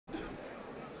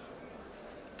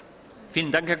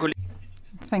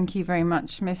Thank you very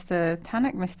much, Mr.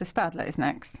 Tannock. Mr. Stadler is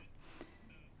next.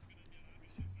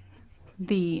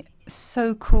 The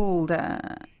so-called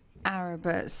Arab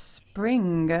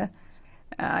Spring,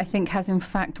 I think, has in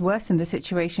fact worsened the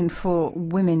situation for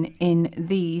women in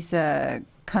these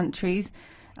countries.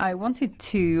 I wanted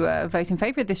to vote in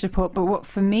favour of this report, but what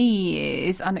for me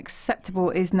is unacceptable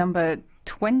is number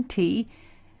 20.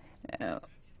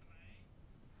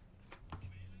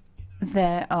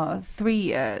 There are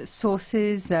three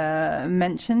sources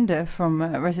mentioned from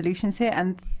resolutions here,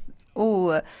 and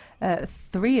all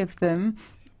three of them,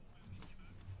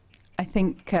 I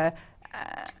think,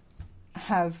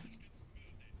 have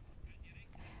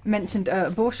mentioned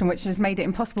abortion, which has made it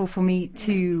impossible for me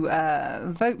to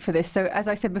vote for this. So, as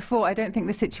I said before, I don't think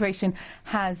the situation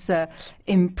has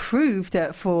improved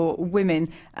for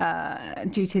women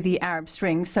due to the Arab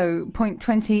Spring. So, point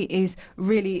 20 is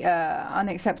really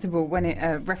unacceptable when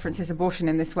it references abortion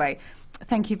in this way.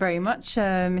 Thank you very much,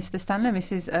 Mr. Stadler.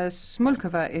 Mrs.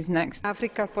 Smolkova is next.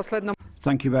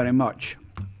 Thank you very much.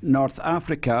 North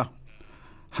Africa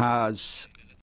has